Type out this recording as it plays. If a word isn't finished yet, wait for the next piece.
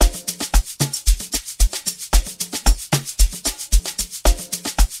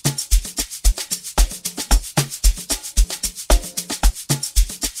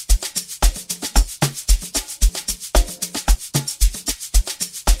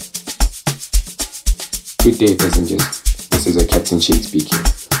Good day, passengers. This is Captain Shake speaking.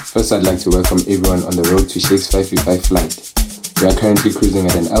 First, I'd like to welcome everyone on the road to Shake's 535 flight. We are currently cruising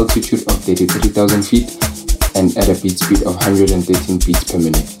at an altitude of 33,000 feet and at a beat speed of 113 beats per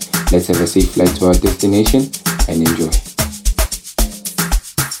minute. Let's have a safe flight to our destination and enjoy.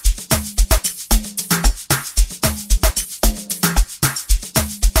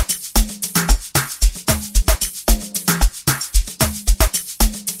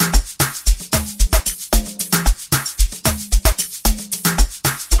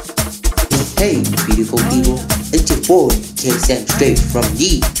 Hey, beautiful people, it's your boy, KSM straight from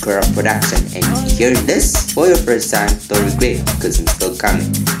the Girl Production, and if you hear this for your first time, don't regret, cause I'm still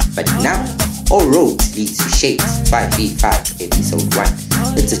coming. But now, all roads lead to Shakes 5v5 episode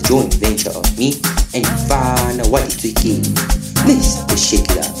 1. It's a joint venture of me and Fana Waditwiki. Mr.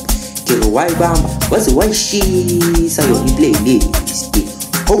 Shake It Up. Kero Waibamba, what's the white she? So you only play list.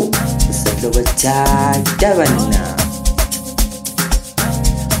 Oh, it's a global tag, Davana.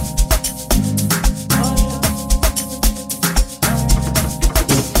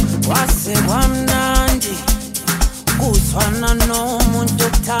 Kwamnandi kuzwana nomuntu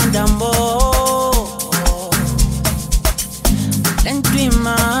okuthanda mbo lento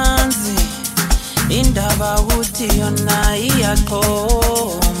imanzi indaba ukuthi yona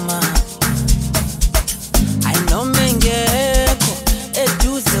iyaqoma ayinoma engekho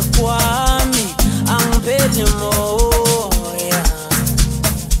eduze kwami angipheli moya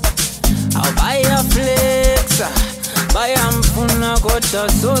awubaya flexa bayamfuna kodwa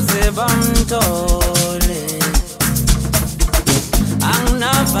soze bamthole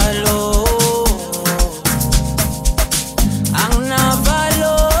anginavalo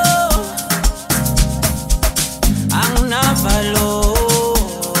anginavalo anginavalo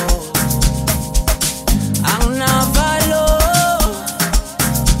anginavalo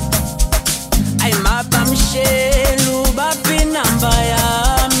ayimabamshelu baphi namba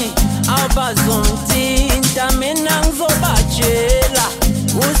yami awubazontinta mina ngizobatshela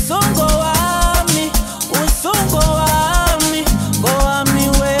usongo wami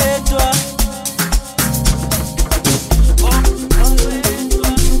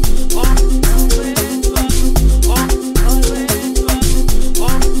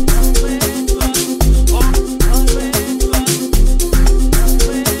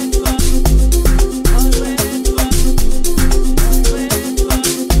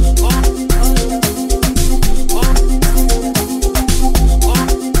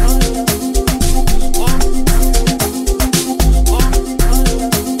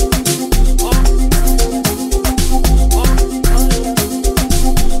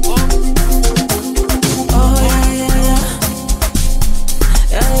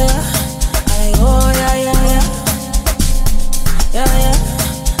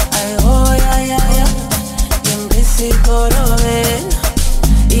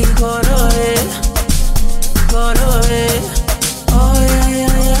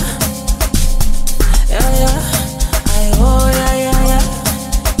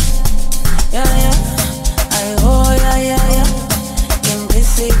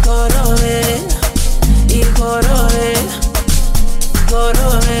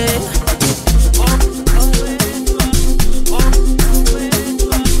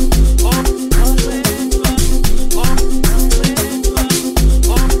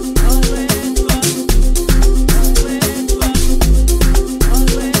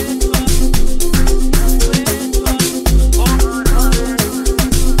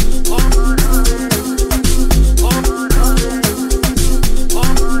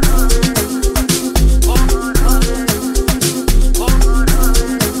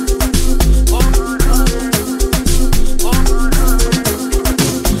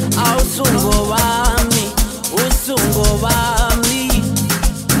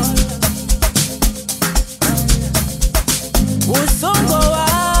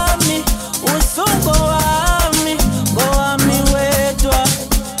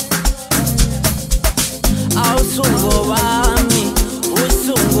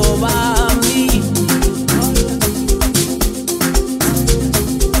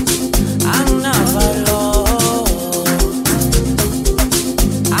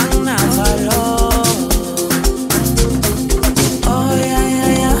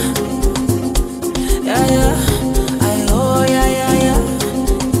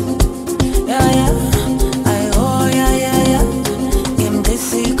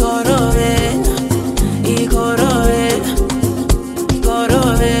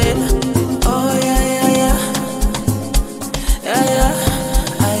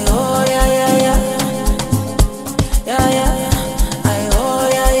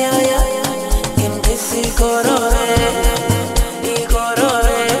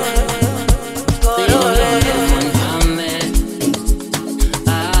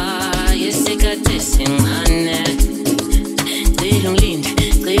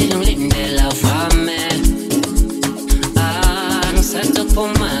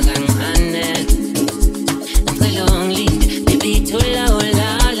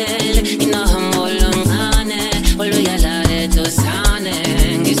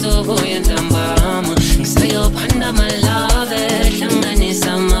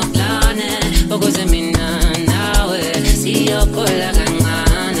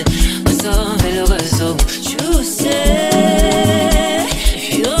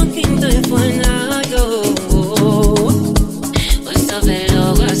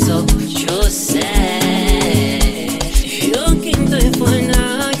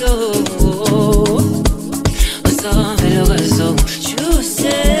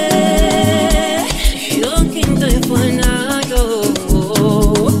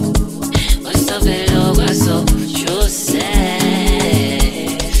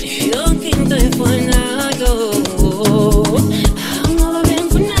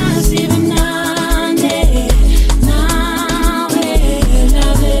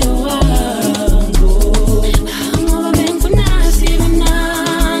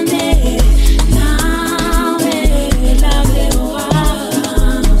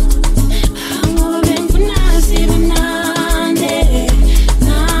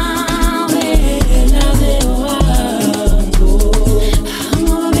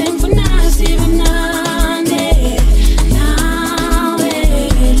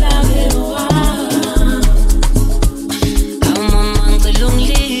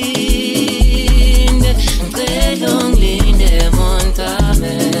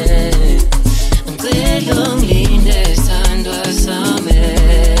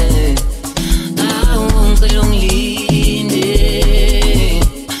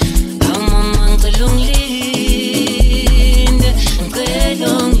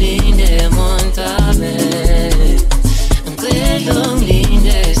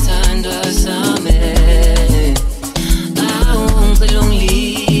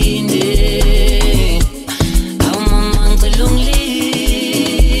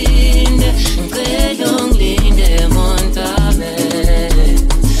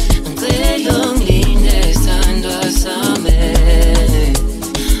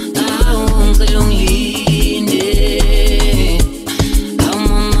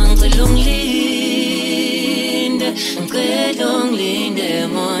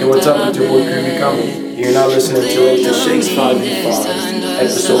Hey, what's up? It's your boy Kirby Kami. You're now listening to Road to Shakes 5v5,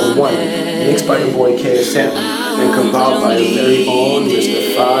 episode 1, mixed by your boy KSM, and compiled by your very own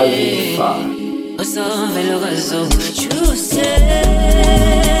Mr. 5v5.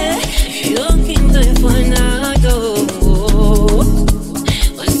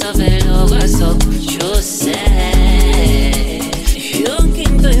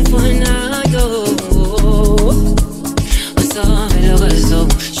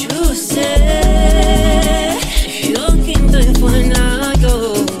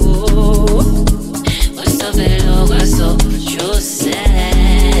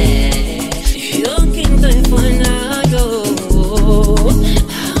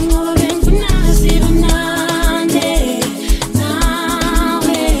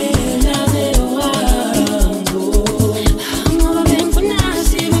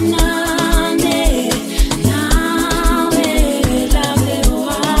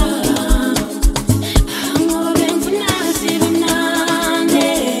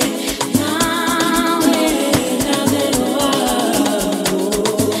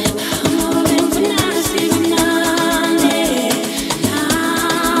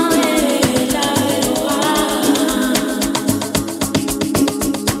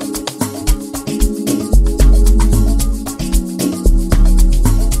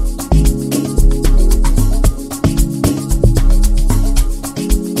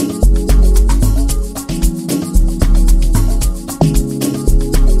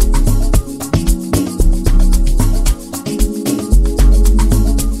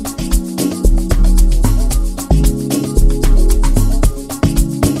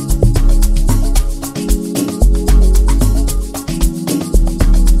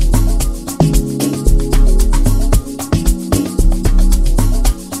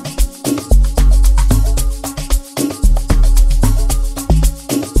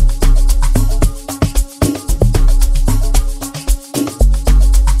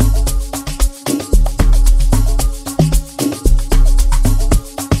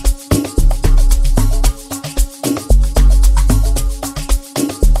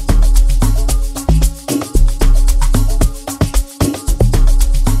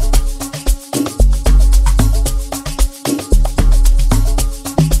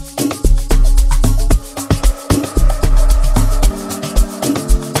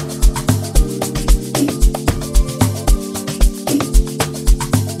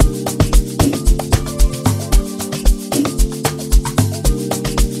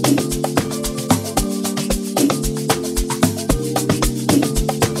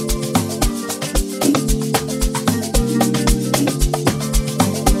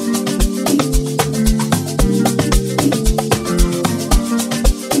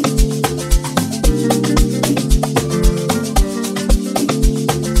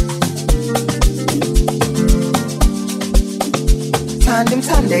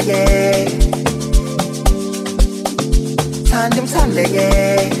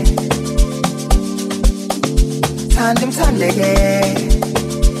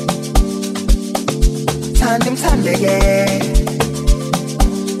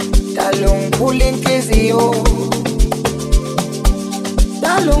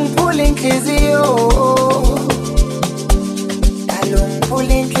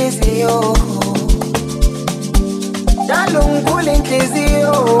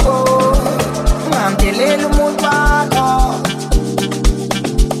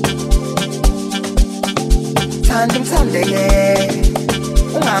 Tandem,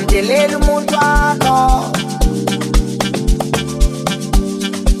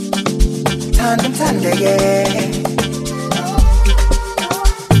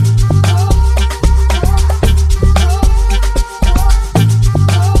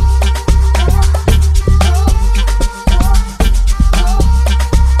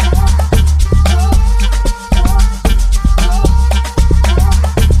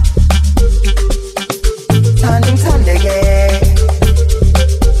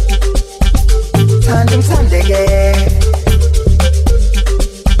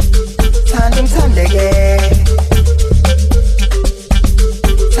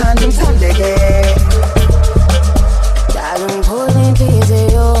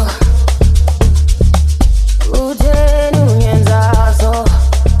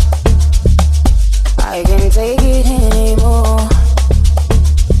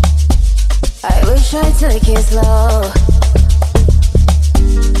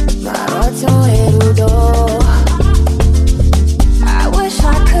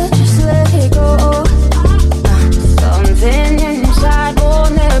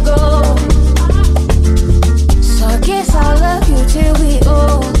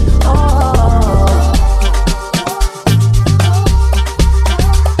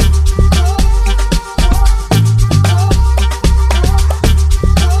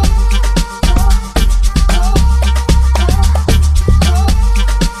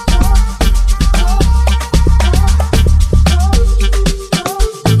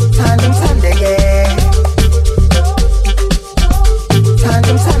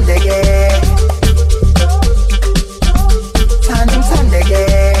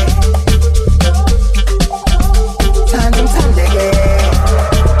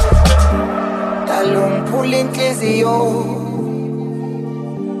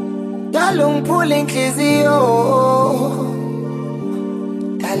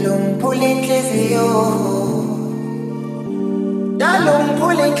 Dalungiphula inhliziyo,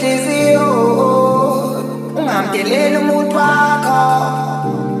 dalungiphula inhliziyo, ungamdeleli umuntu wakho.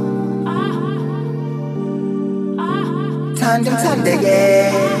 Thanda umthandeke,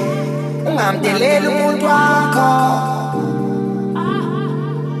 ungamdeleli umuntu wakho.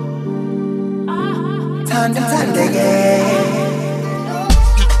 Thanda umthandeke.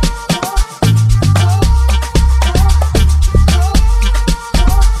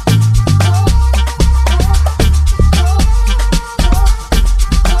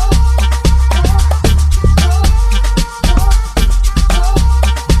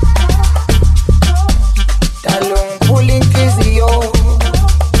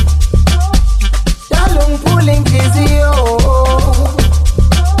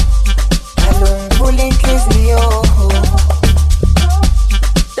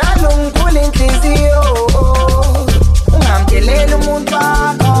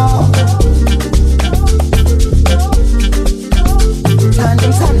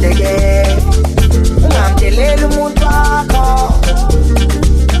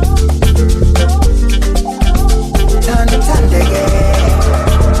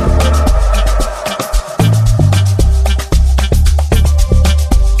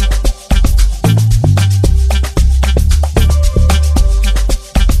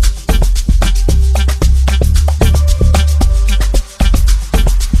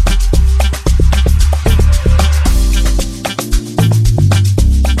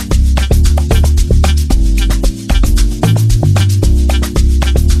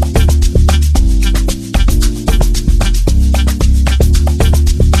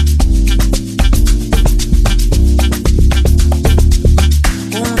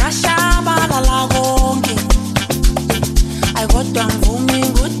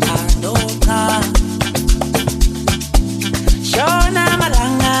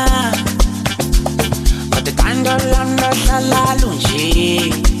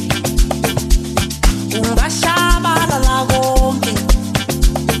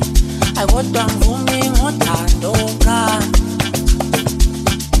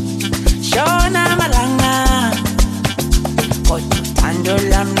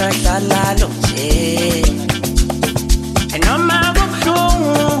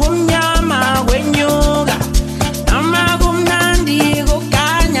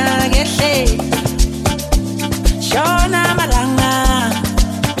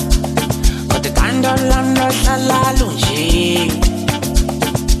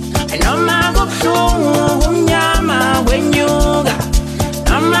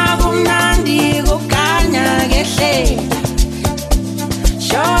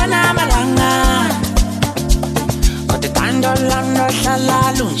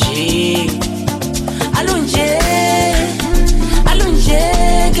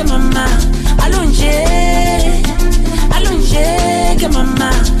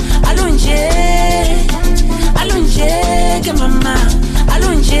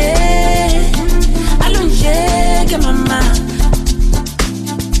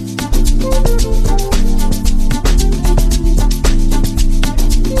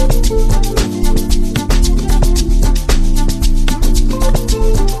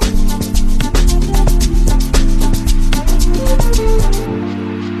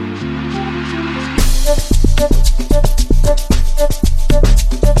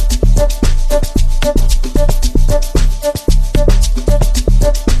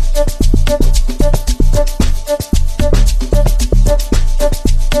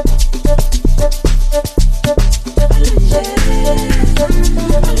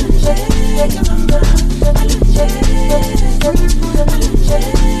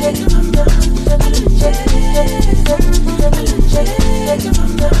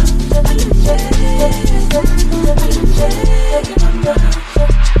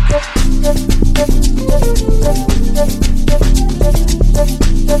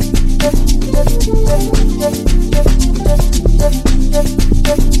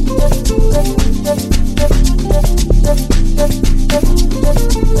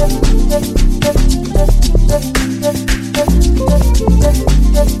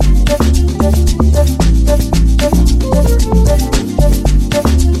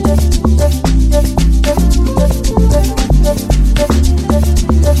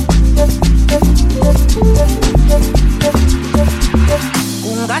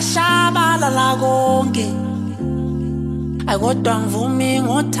 kodwa ngivumi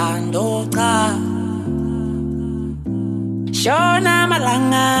ngothando cha shona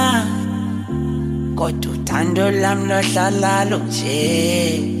malanga kodwa uthando lami lohlala lunje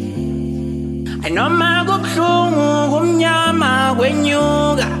noma kubuhlungu kumnyama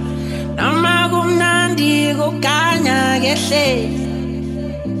kwenyuka kahle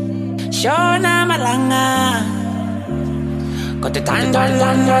shona malanga kodwa uthando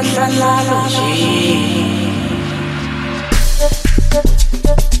lami luhlala lunje.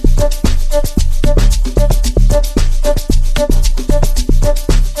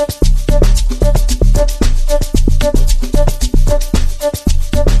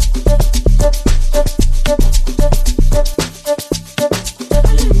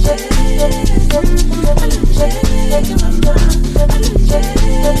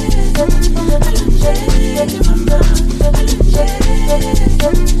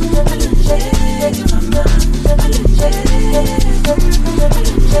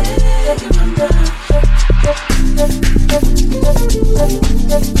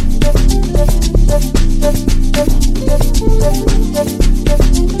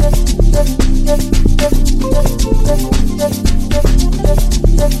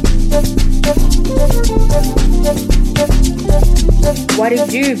 What it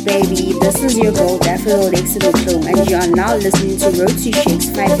do, baby? This is your girl, Daffodil Exodoclone, and you are now listening to Road to Shakes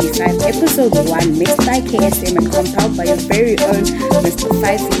 5v5, episode 1, mixed by KSM and compiled by your very own Mr.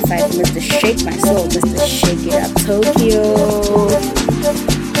 5v5, Mr. Shake My Soul, Mr. Shake It Up Tokyo.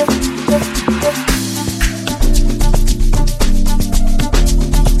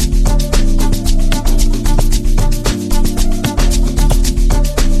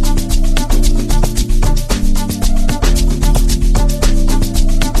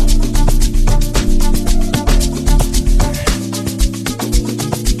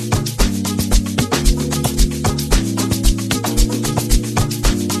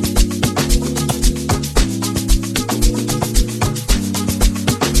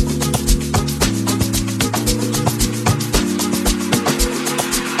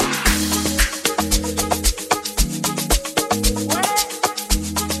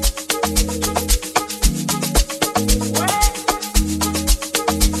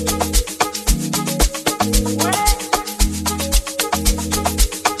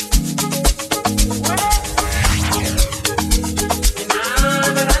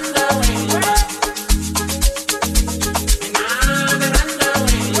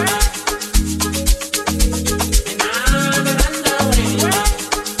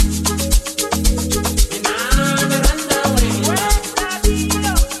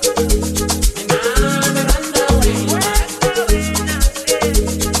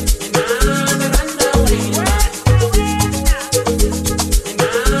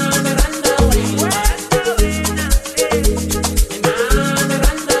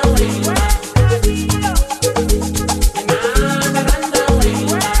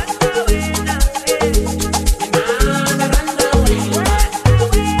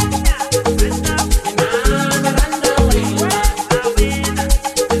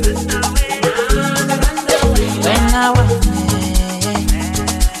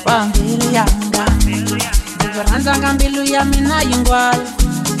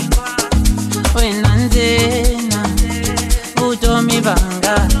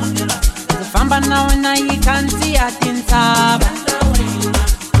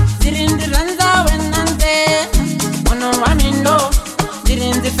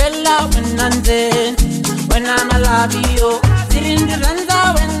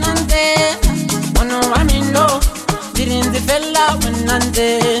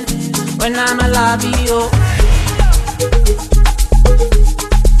 When I'm a labio.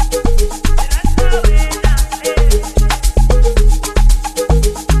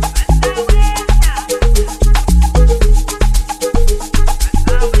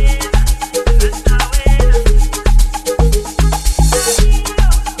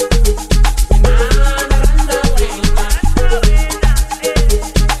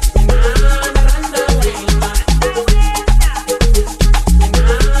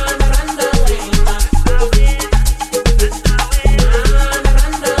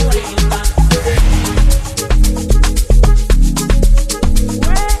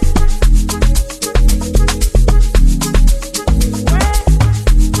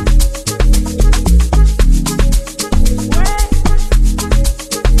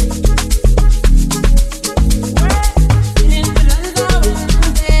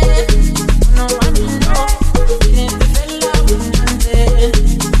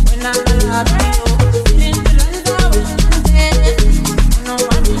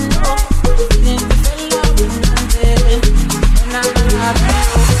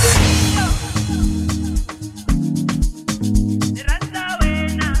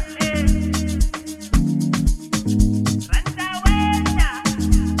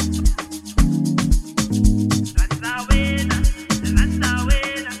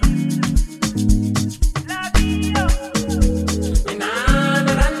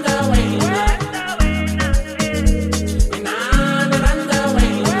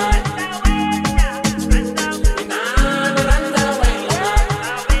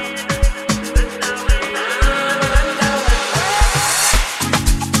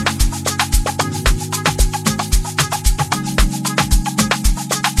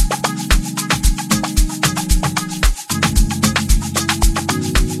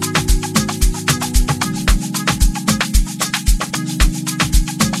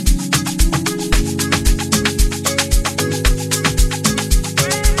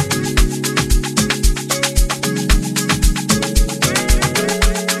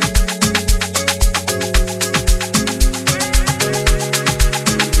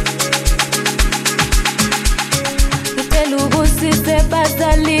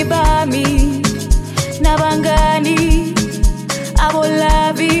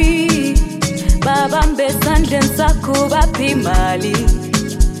 abolabi babambe esandleni sakho baphi imali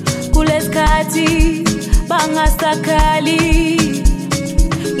kulesikhathi bangasakali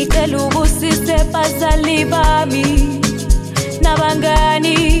ngicela ubusise bazali bami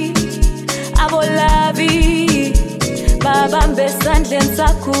nabangani abolabi babambe esandleni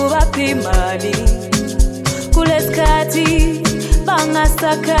sakho baphi imali kulesikhathi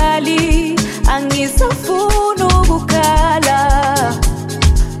bangasakali angisafuna ukukhala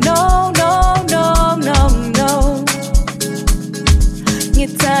no no no no no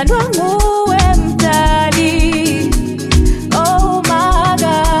ngithandwa nguwe mdali oh my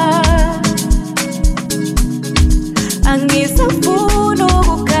God angisafuna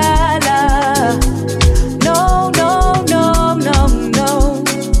ukukhala no no no no no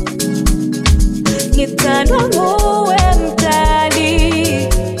ngithandwa nguwe mdali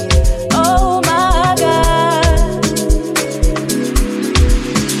oh my God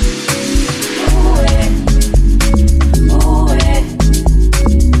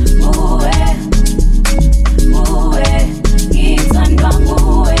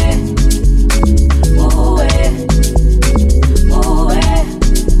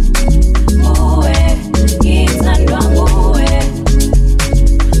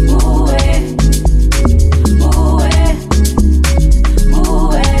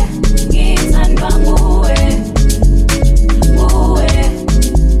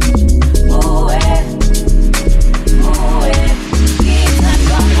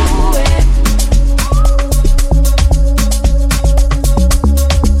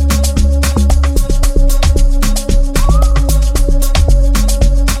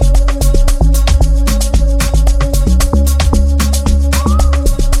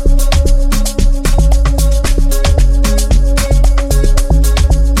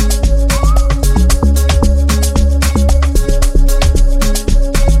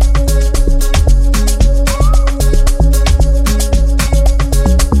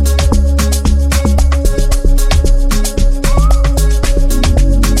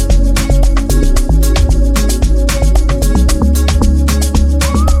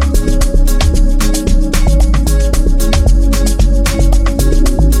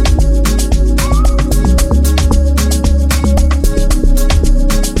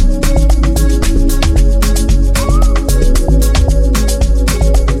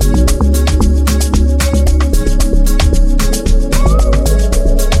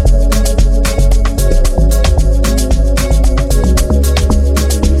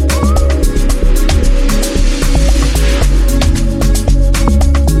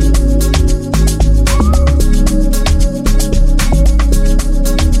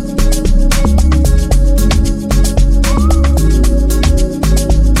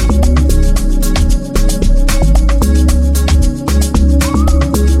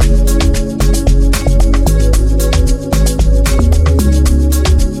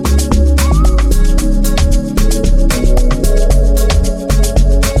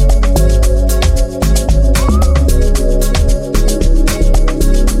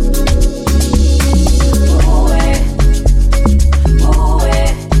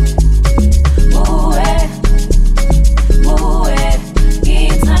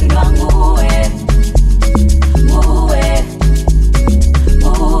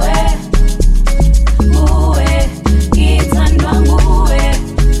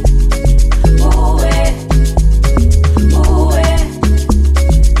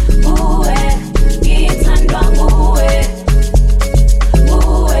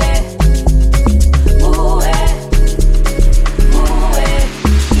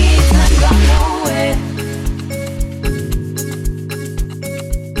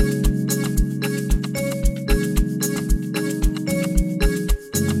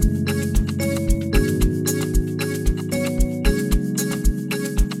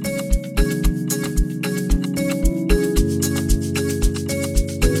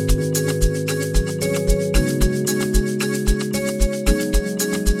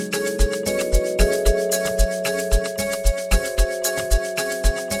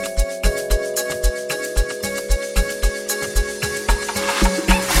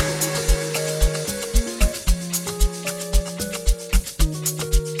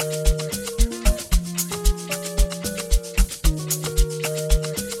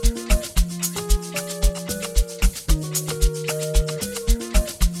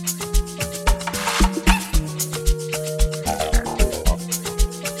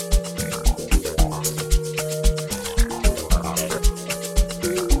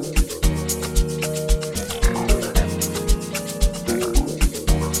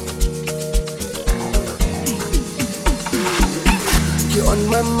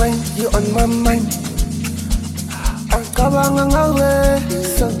my mind, you on my mind. Angkabanga ngawe,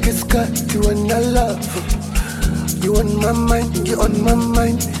 sonke isikhathi wena love. You on my mind, you on my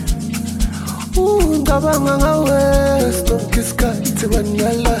mind. Angkabanga ngawe, sonke isikhathi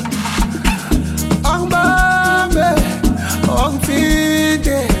wena love.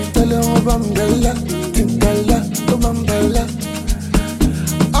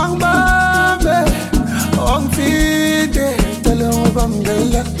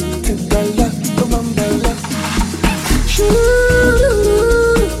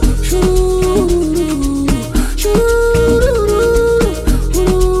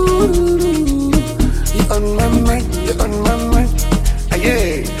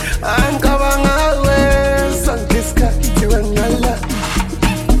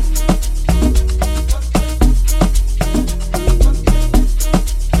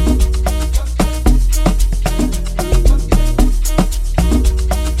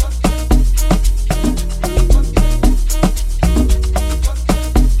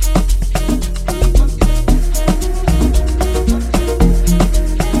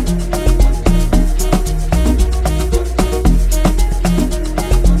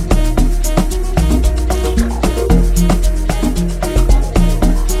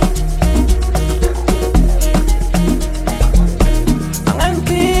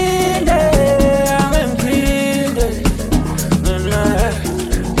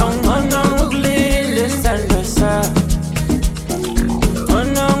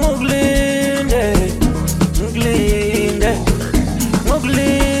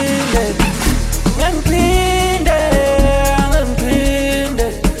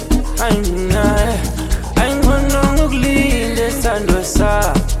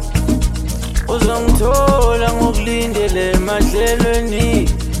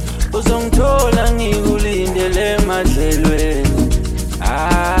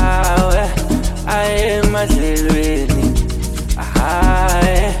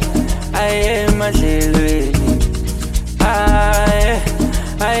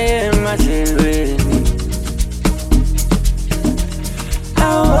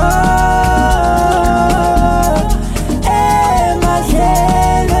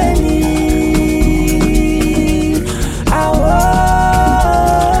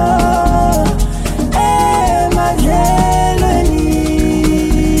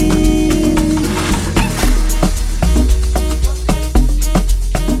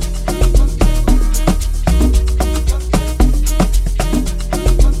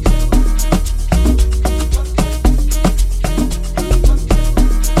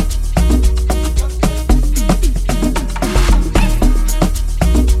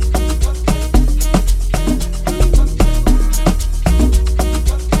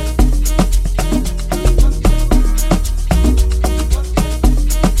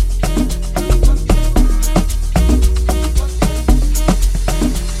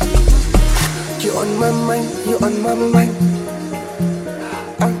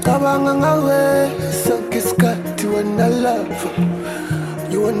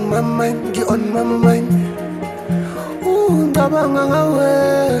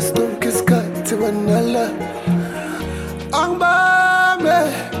 Angibambe,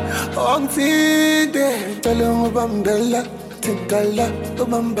 angifide, tala ngibambela, tintala,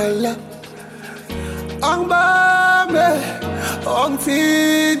 ubambela. Angibambe,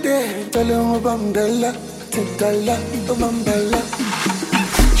 angifide, tala ngibambela, tintala, ubambela.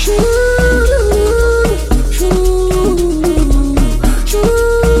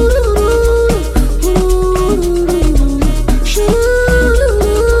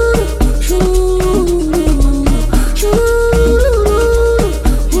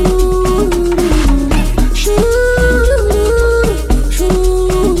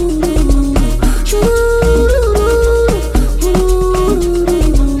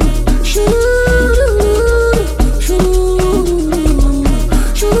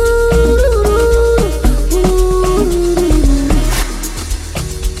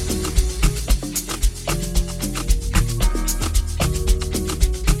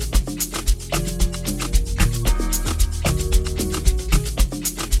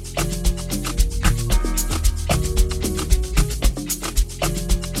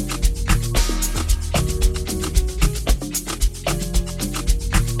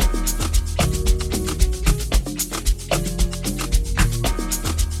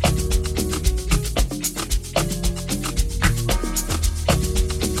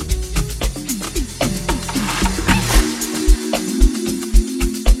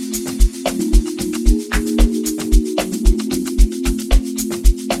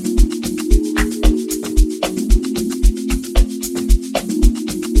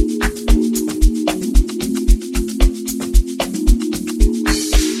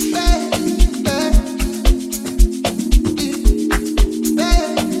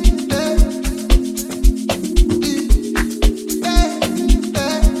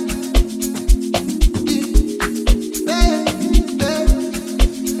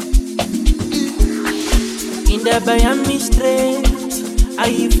 indaba yami straight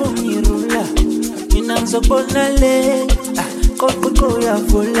ayifuni irula mina ngizobona le qoqo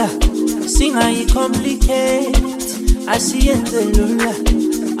uyavula singayicomplicate asiyenze lula.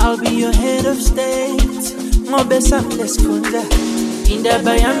 I'll be your head of state ngobe samlesikhundla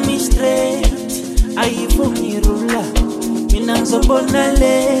indaba yami straight ayifuni irula mina ngizobona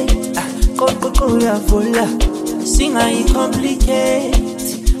le qoqo uyavula singayicomplicate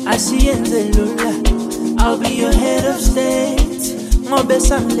asiyenze lula. I'll be your head of state ngobe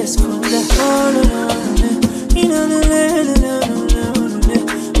samlesikhundla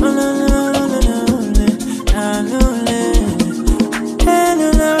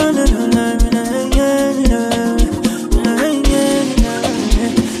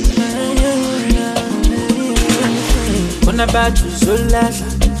Kona bathu zolahla,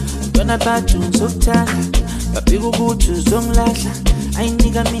 kona bathu zokuthanda, babika ukuthi uzongilahla,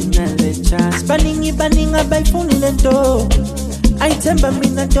 ayinika mina le chance. Baningi abayifuni le nto, ayithemba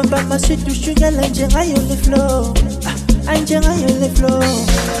mina ntomba masithi ushukela njengayo le flow, njengayo le flow.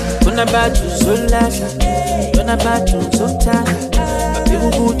 Kona bathu zolahla, kona bathu zokuthanda, babika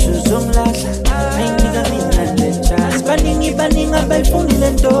ukuthi uzongilahla, ayinika mina le chance. Baningi abayifuni le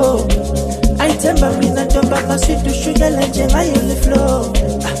nto, ayithemba mina ntomba masithi ushukela njengayo le flow,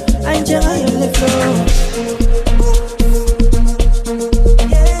 njengayo le flow.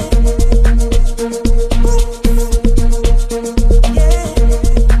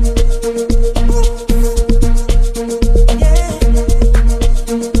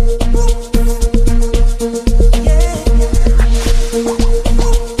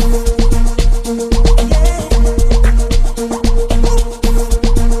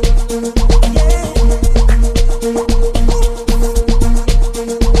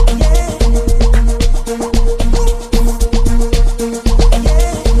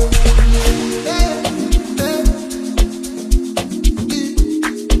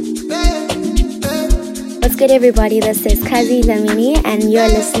 Everybody, this is Kazi Lamini and you're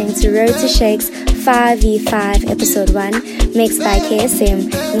listening to Road to Shakes 5v5 episode 1 mixed by KSM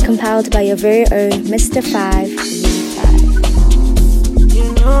and compiled by your very own Mr. 5v5. You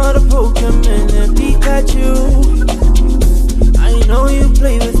know the Pokemon and Pikachu, I know you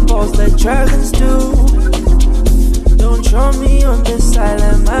play with balls like dragons do. Don't throw me on the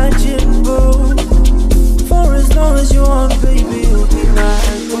silent magic boo. For as long as you want, baby, you'll be my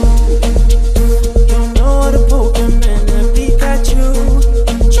boo. The Pokemon and Pikachu,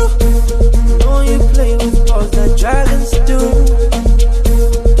 know you play with balls that dragons do.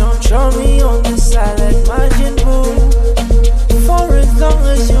 Don't throw me on the side like Majin Buu. For as long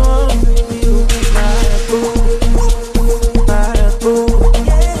as you want, baby, you'll be my boo. My boo.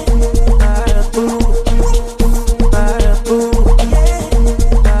 My boo. My boo.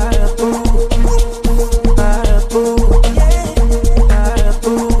 My boo.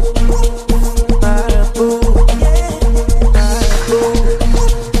 My boo.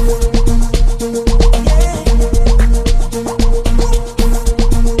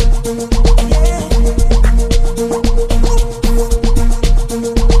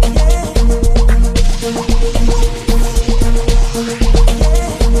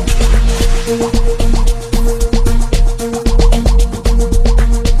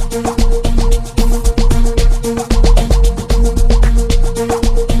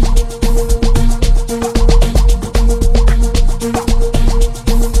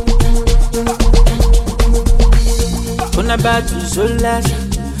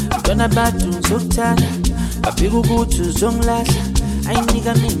 Kona bathu zokuthanda, babika ukuthi uzongilahla,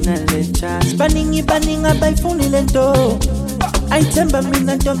 ayinika mina le chance. Baningi abayifuni le nto, ayithemba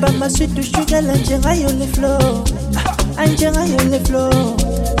mina ntomba masithi ushukela njengayo le flow, njengayo le flow.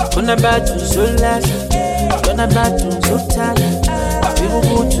 Kona bathu zolahla, kona bathu zokuthanda, babika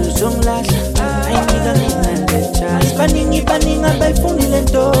ukuthi uzongilahla, ayinika mina le chance. Baningi abayifuni le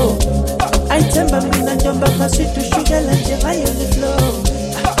nto, ayithemba mina ntomba masithi ushukela njengayo le flow,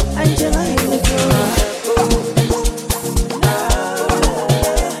 njengayo le flow.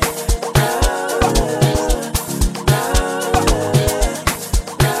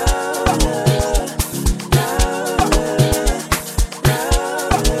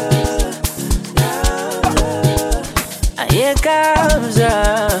 Ayekabza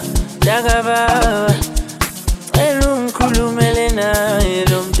dakababa elumkhulumele naye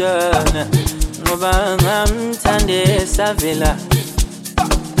lo mntwana ngoba ngamthande savela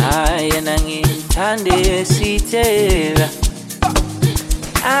ayena ngithande sithela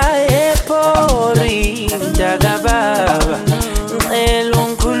ayepori dakababa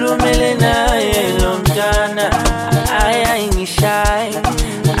elumkhulumele naye lo mntwana ayayingishaya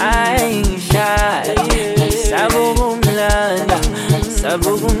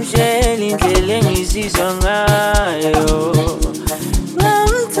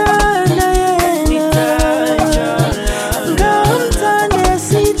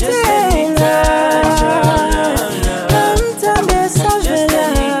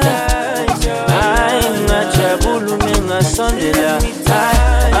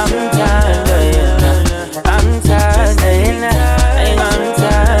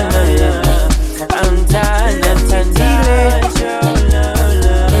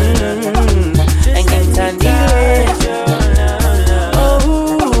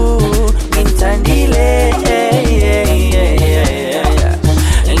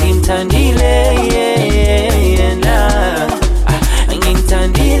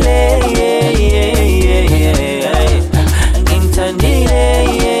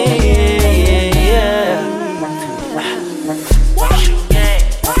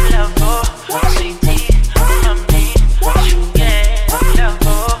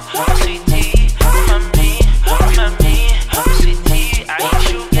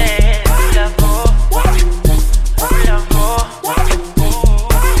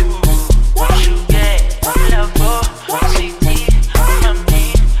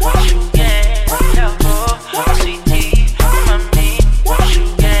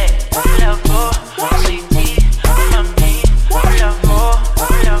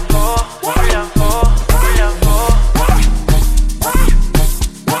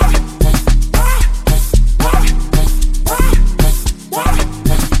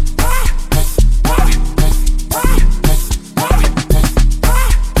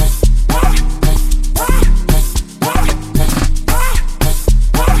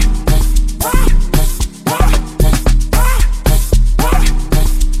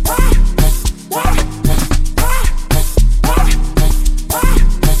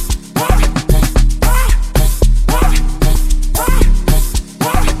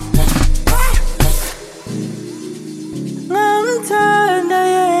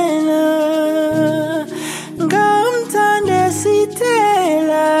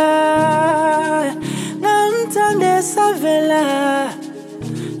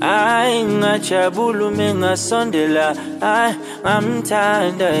ngajabula mengasondela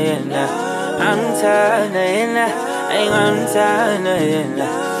ngamthanda yena ngamthanda yena ngamthanda yena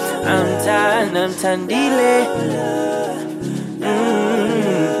ngimthandile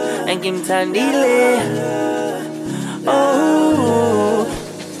ngimthandile oh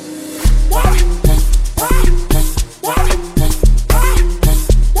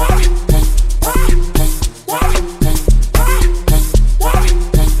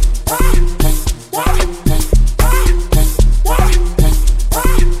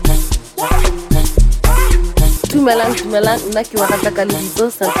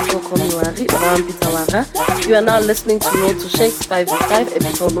You are now listening to Road to Shakes 5v5,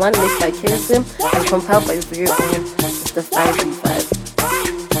 episode 1, mixed by KSM and compiled by your very own Mr. 5v5.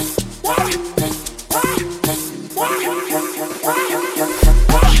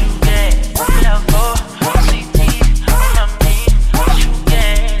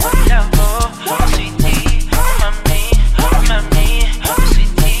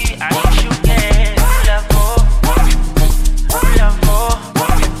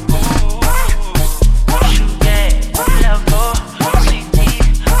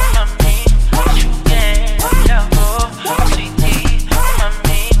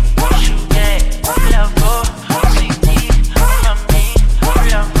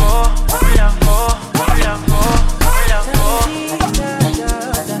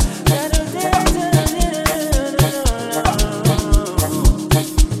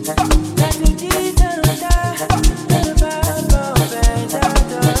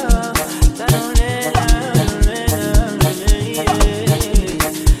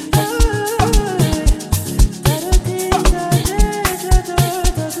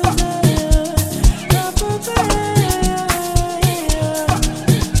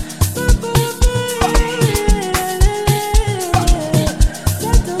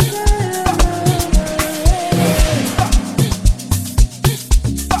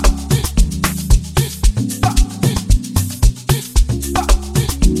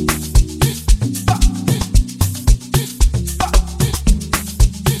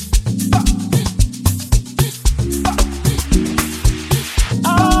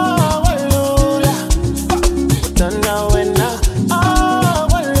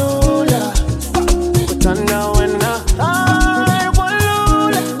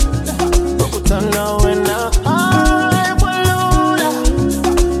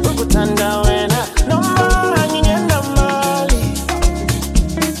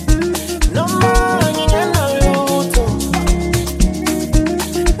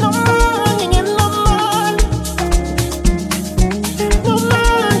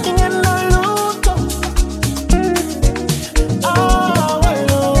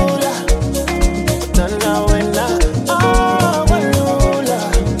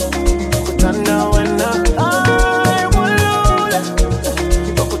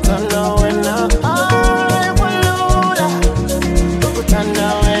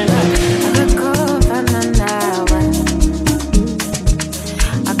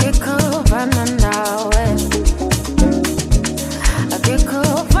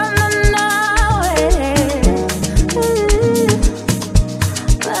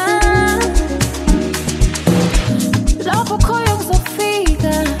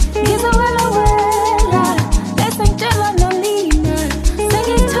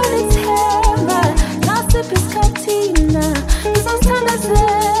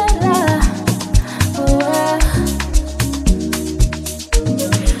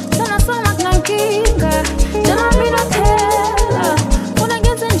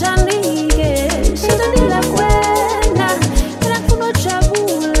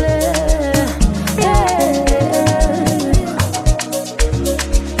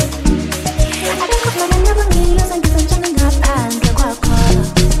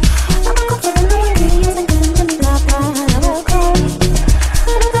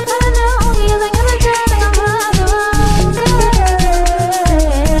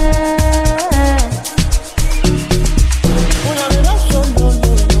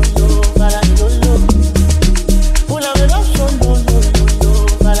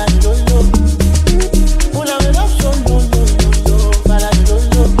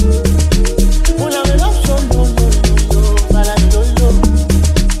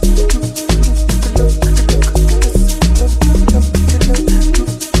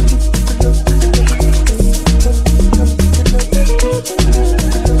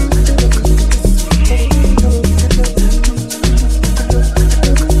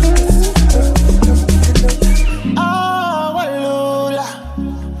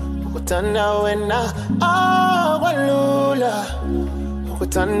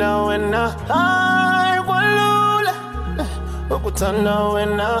 ukutanda wena ay walula ukutanda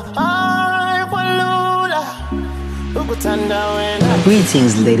wena ay walula ukutanda wena.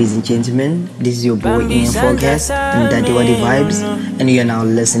 Greetings ladies and gentlemen, this is your boy Ian Forecast and Daddy Waddy Vibes, and you are now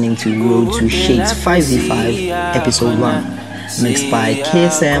listening to Road to Shakes 5v5 episode 1, mixed by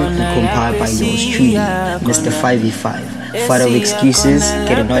KSM and compiled by yours truly, Mr. 5v5. Father of excuses,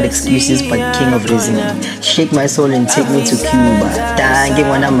 get not excuses but king of reasoning. Shake my soul and take me to Cuba. Tangi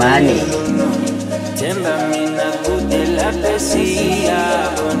wana money.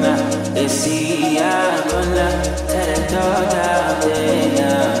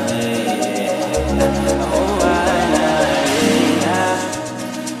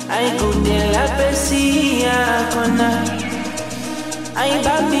 Ay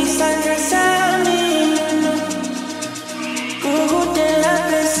babi sanga sami kuhude la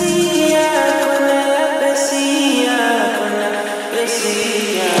pesia con la pesia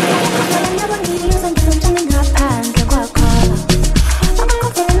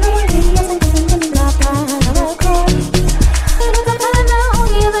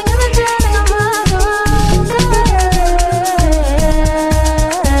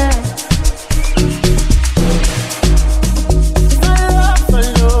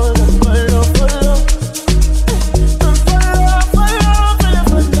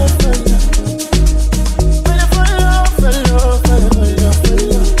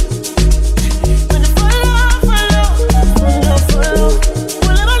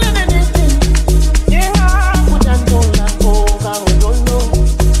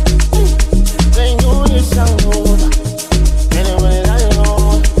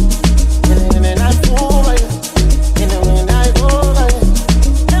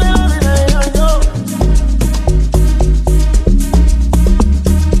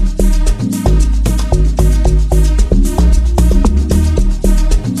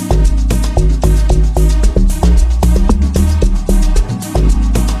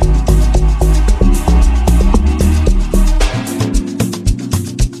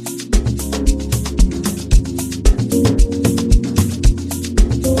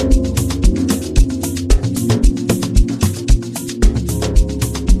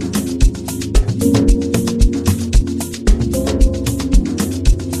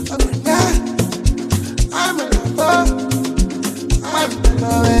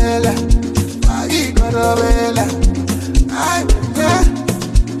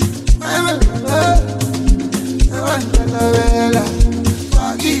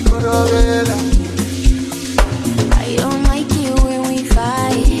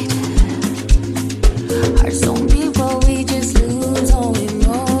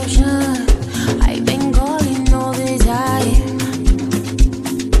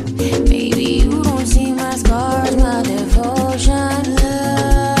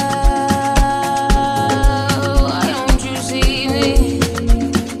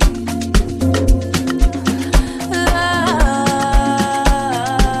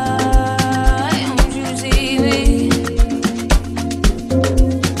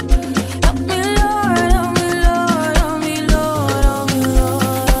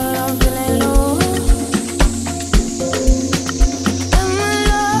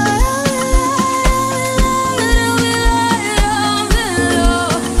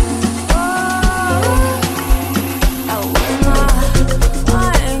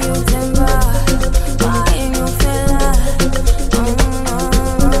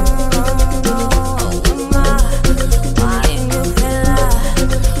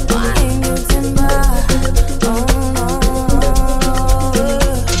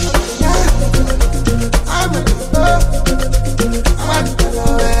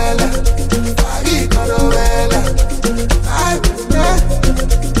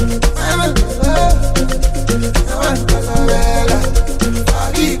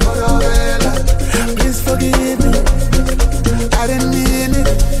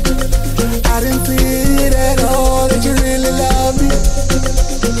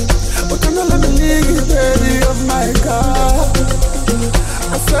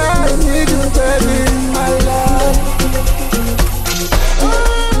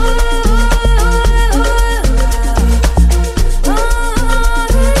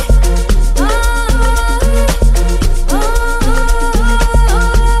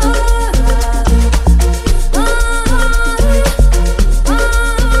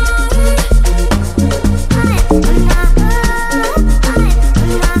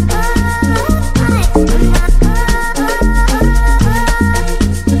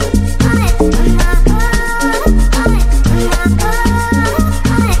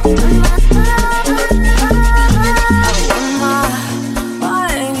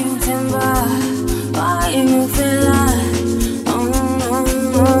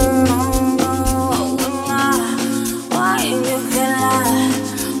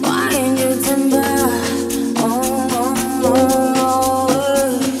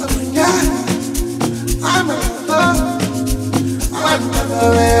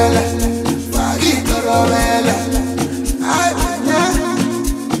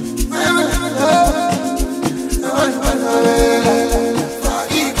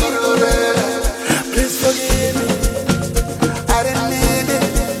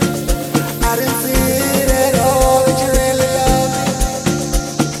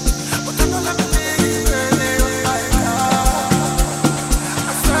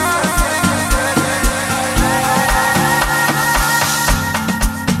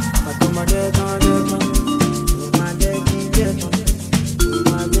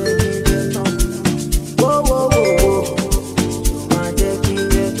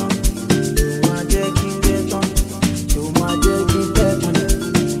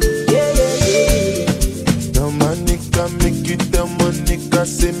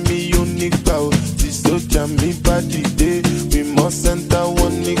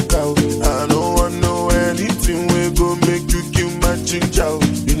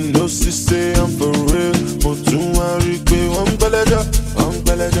know she say I'm for real. Mo tún wá rí pé wọ́n ń gbẹ́lẹ́jọ́.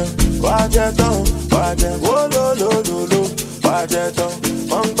 Wá jẹ́ tán, wó lólólóló. Wá jẹ́ tán,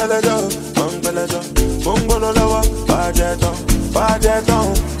 wọ́n ń gbẹ́lẹ́jọ́. Mo ń gbóná lọ́wọ́. Wá jẹ́ tán,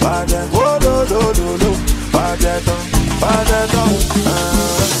 wó lólólóló. Wá jẹ́ tán.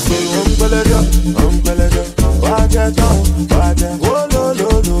 Pé wọ́n ń gbẹ́lẹ́jọ́. Wá jẹ́ tán, wó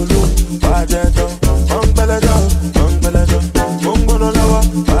lólólóló. Wá jẹ́ tán, wọ́n ń gbẹ́lẹ́jọ́. Mo ń gbóná lọ́wọ́.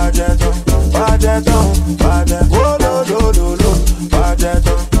 Wá jẹ́ tán, wó lólólóló. Wá jẹ́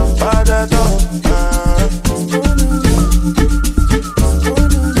tán.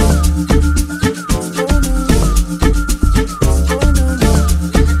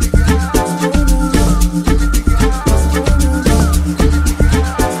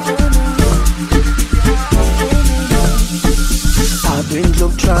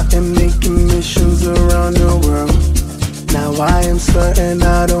 And making missions around the world. Now I am certain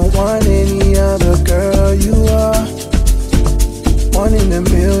I don't want any other girl. You are one in a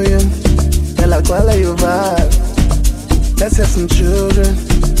million. They're like, well, you vibe. Let's have some children.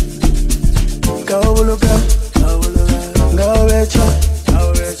 Go look up, go betcha.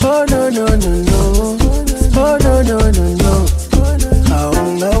 Oh no no no no, oh no no no no.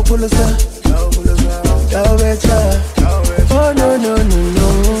 Oh no, pull us up, go betcha. Oh no no no no,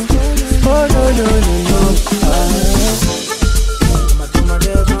 oh no no no no.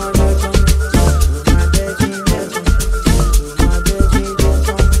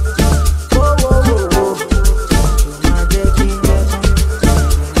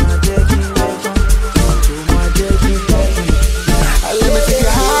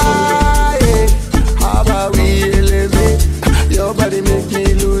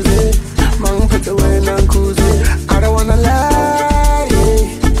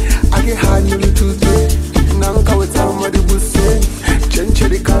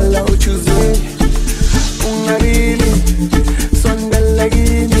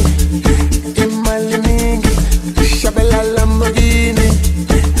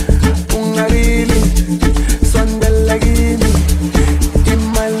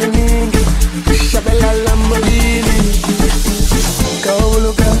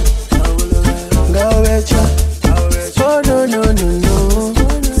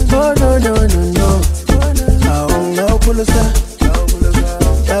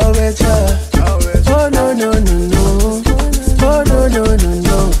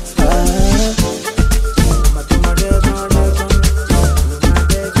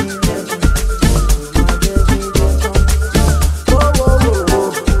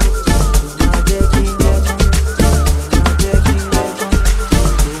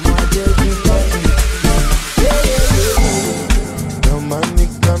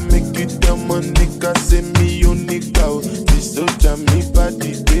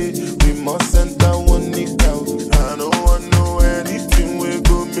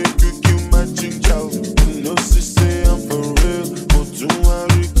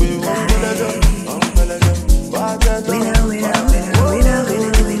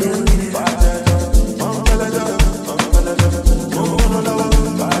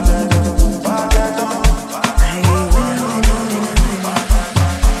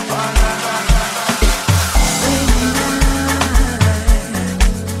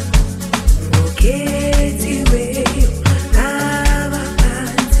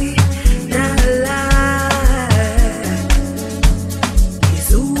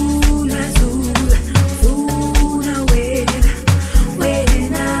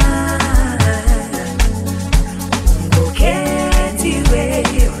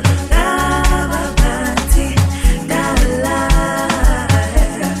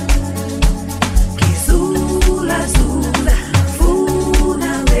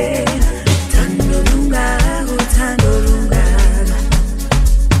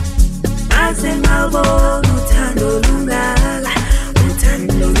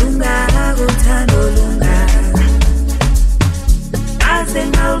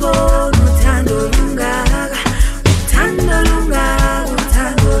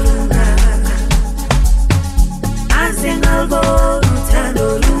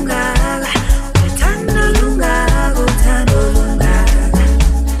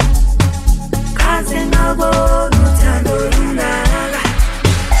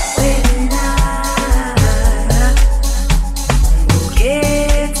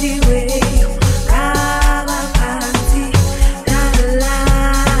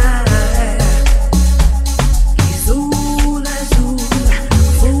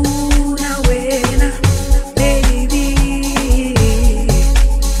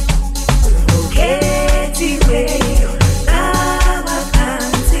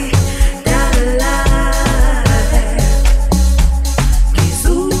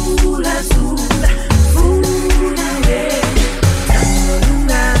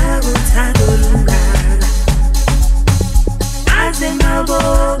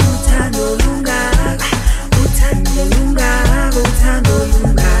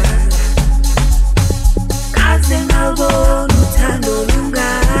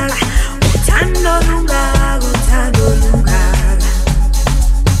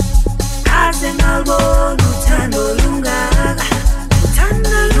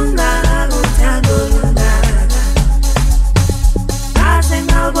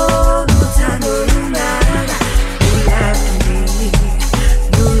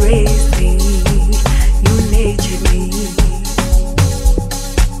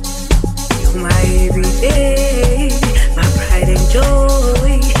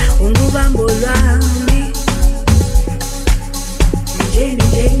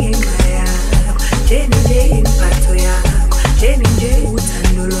 nje impatho yakho, nje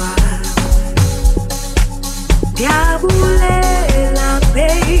uthando lwakho. Ndiyabulela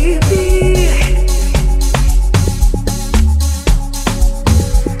baby.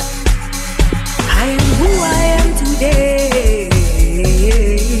 I am who I am today.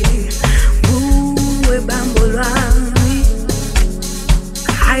 Uwe bambo lwami.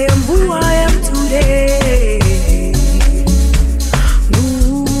 I am who I am today.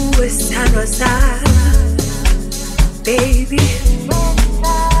 Uwe sano sana, baby.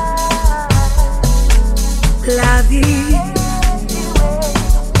 La vie,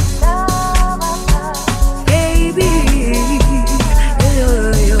 baby. Yo,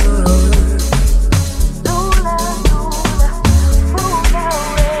 yo.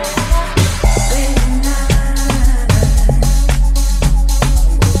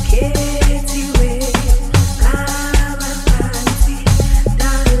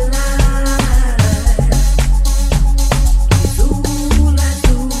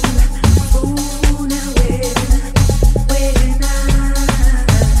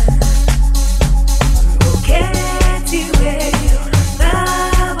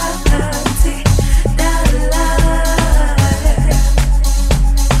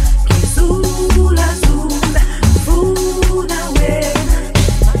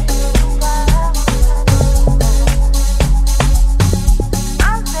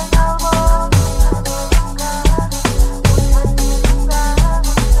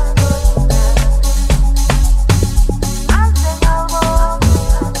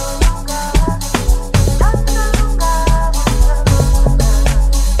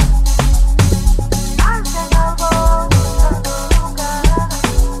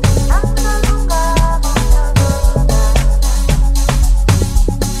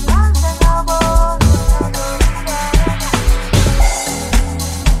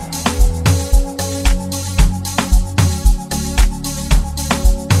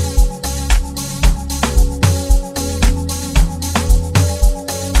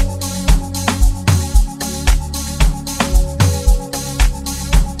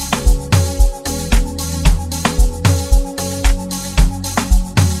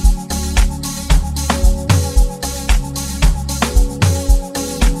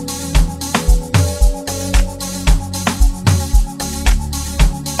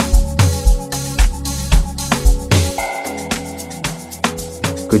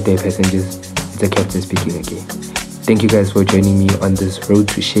 Good day, passengers. It's the captain speaking again. Thank you guys for joining me on this Road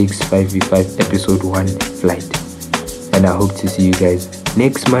to Shakes 5v5 episode 1 flight. And I hope to see you guys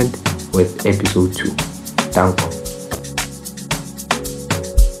next month with episode 2. Thank you.